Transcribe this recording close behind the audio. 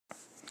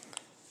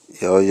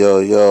Yo, yo,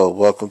 yo,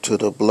 welcome to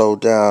the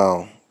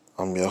Blowdown.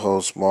 I'm your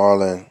host,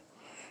 Marlon.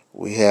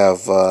 We have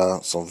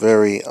some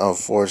very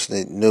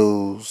unfortunate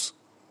news.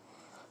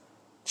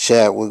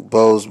 Chadwick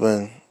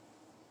Boseman,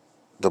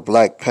 the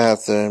Black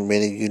Panther,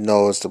 many of you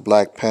know as the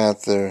Black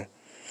Panther,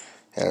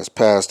 has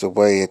passed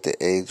away at the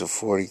age of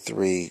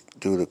 43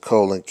 due to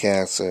colon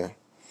cancer.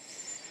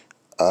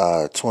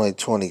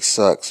 2020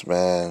 sucks,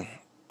 man.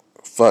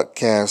 Fuck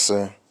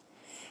cancer.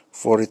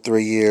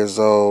 43 years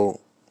old,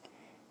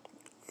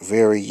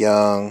 very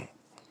young.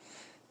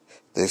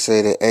 They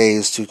say the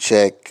age to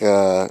check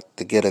to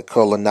get a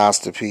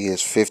colonoscopy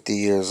is 50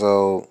 years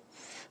old.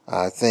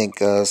 I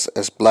think us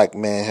as black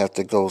men have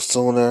to go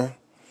sooner.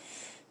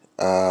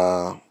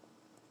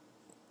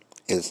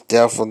 It's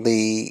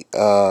definitely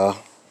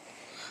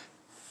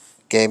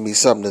gave me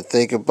something to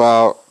think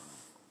about.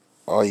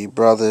 All you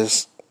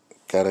brothers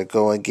gotta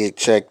go and get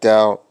checked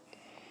out.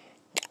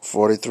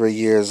 43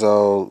 years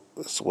old,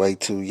 it's way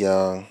too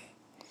young.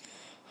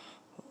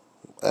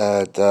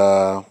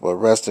 But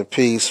rest in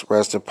peace,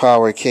 rest in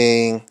power,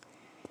 King.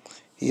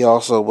 He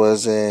also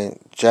was in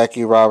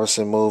Jackie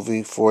Robinson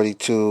movie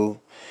 42.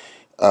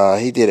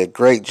 He did a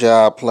great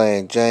job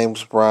playing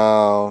James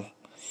Brown.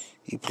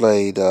 He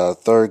played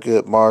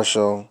Thurgood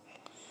Marshall.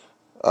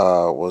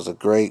 Was a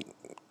great,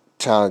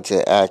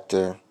 talented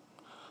actor.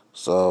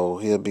 So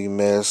he'll be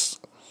missed.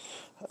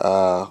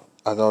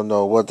 I don't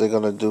know what they're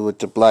gonna do with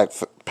the Black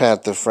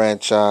Panther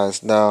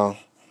franchise now,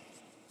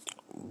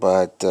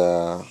 but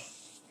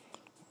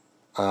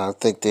I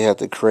think they have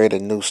to create a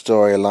new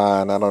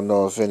storyline. I don't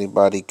know if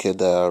anybody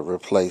could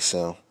replace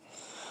him.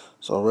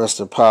 So rest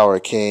in power,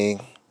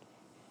 King.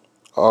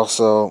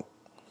 Also,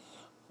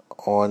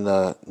 on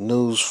the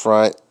news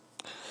front,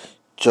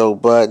 Joe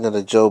Budden of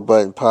the Joe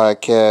Budden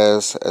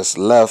Podcast has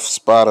left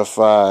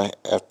Spotify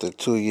after a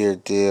 2-year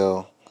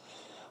deal.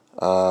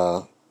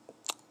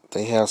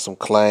 They have some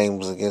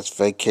claims against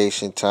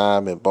vacation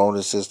time and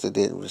bonuses they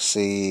didn't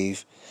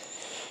receive.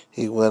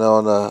 He went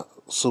on a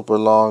super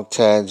long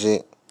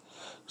tangent.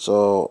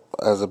 So,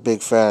 as a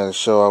big fan of the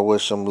show, I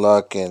wish him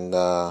luck and,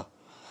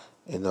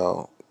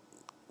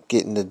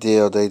 getting the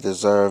deal they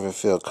deserve and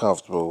feel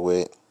comfortable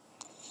with.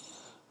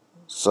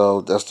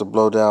 So, that's the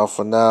blowdown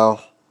for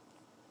now.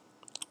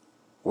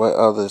 What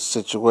other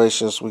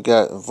situations we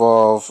got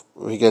involved?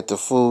 We got the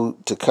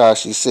food,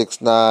 Tekashi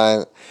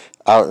 6ix9ine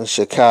out in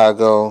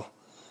Chicago,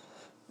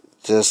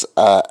 just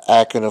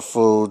acting a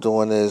fool,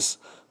 doing his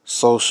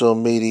social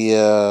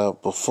media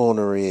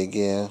buffoonery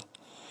again.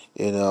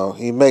 You know,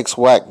 he makes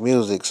whack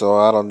music, so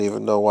I don't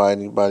even know why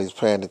anybody's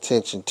paying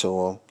attention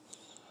to him.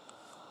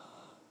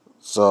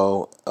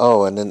 So,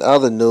 and in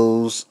other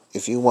news,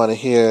 if you want to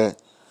hear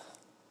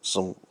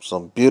some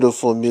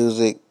beautiful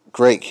music,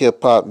 great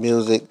hip hop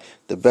music,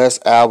 the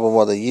best album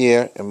of the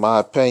year, in my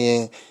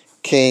opinion,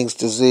 King's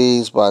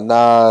Disease by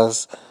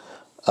Nas.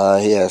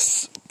 He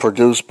has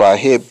produced by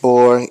Hit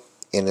Boy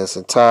in its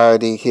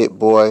entirety. Hit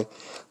Boy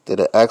did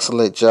an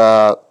excellent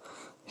job.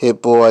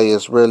 Hit Boy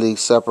is really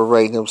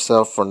separating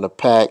himself from the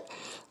pack.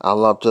 I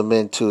lumped him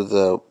into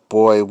the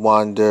Boy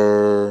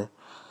Wonder,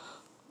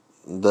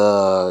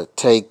 the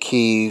Take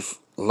Keith,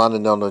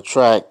 London on the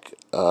Track.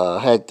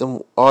 Had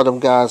them all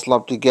them guys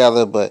lumped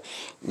together, but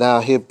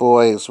now Hit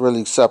Boy is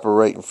really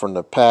separating from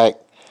the pack.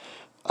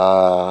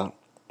 The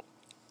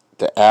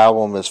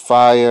album is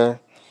fire.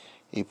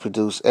 He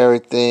produced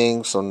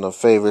everything. Some of the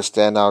favorite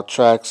standout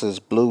tracks is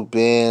Blue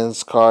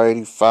Benz, Car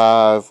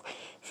 85,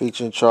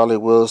 featuring Charlie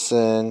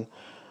Wilson,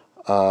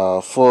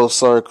 Full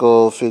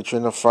Circle,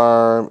 featuring The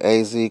Firm,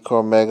 AZ,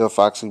 Cormega,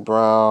 Foxy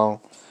Brown.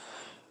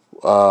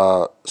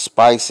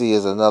 Spicy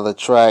is another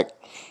track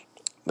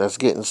that's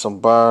getting some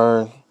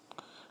burn.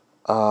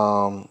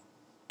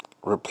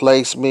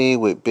 Replace Me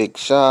with Big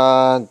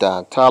Sean,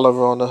 Don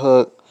Toliver on the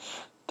hook.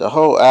 The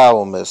whole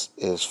album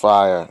is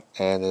fire,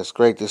 and it's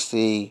great to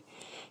see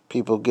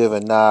people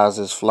giving Nas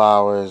his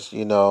flowers.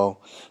 You know,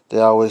 they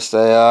always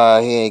say,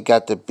 he ain't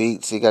got the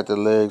beats, he got the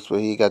lyrics, but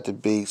he got the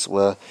beats.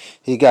 Well,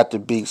 he got the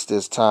beats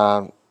this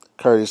time,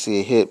 courtesy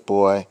of Hit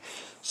Boy.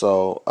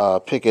 So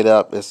pick it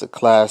up, it's a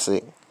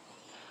classic.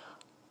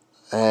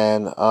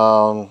 And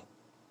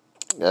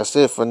that's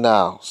it for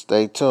now.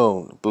 Stay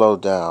tuned.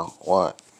 Blowdown 1.